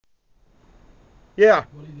Yeah,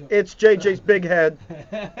 What are you doing? it's JJ's big head,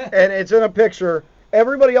 and it's in a picture.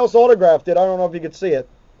 Everybody else autographed it. I don't know if you could see it.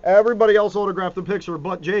 Everybody else autographed the picture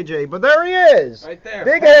but JJ. But there he is. Right there.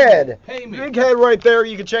 Big Pay head. me. Pay me. Big head right there.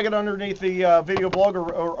 You can check it underneath the video blog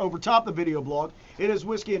or over top the video blog. It is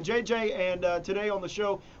Whiskey and JJ, and today on the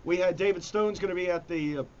show we had David Stone's going to be at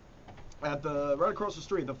the right across the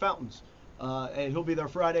street, the Fountains. And he'll be there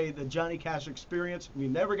Friday, the Johnny Cash Experience. We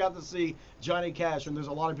never got to see Johnny Cash, and there's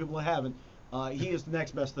a lot of people that haven't. He is the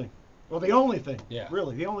next best thing. Well, the only thing,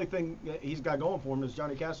 really, the only thing he's got going for him is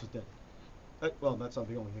Johnny Cash is dead. Well, that's not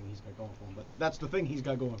the only thing he's got going for him, but that's the thing he's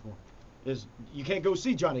got going for him. Is you can't go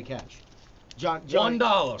see Johnny Cash. Johnny,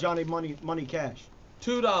 $1. Johnny Money Cash.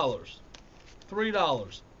 $2,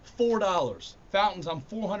 $3, $4. Fountains, I'm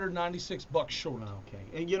 $496 short. Okay,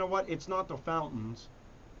 and you know what? It's not the Fountains.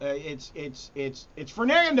 It's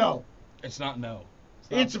Fernando. It's not no.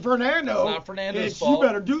 It's Fernando. It's not Fernando's You fault.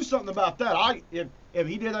 better do something about that. If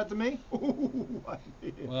he did that to me,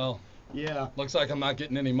 Well, yeah. looks like I'm not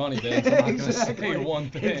getting any money, Dan. So I'm not going to say one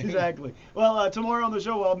thing. Exactly. Well, tomorrow on the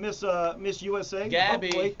show, we'll have Miss USA. Gabby.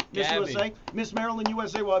 Hopefully. Miss Gabby. USA. Miss Maryland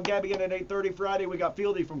USA. We'll have Gabby in at 8:30 Friday. We got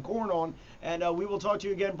Fieldy from Corn on. And we will talk to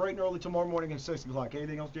you again bright and early tomorrow morning at 6 o'clock.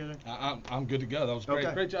 Anything else, JJ? I'm good to go. That was great.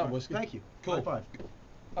 Okay. Great job, All right. Whiskey. Thank you. Cool. High five.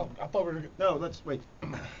 Oh, I thought we were. No, let's wait.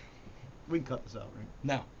 We can cut this out, right?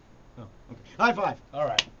 No. Oh, okay. High five. All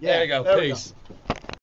right. Yeah, there you go. there we Peace. go.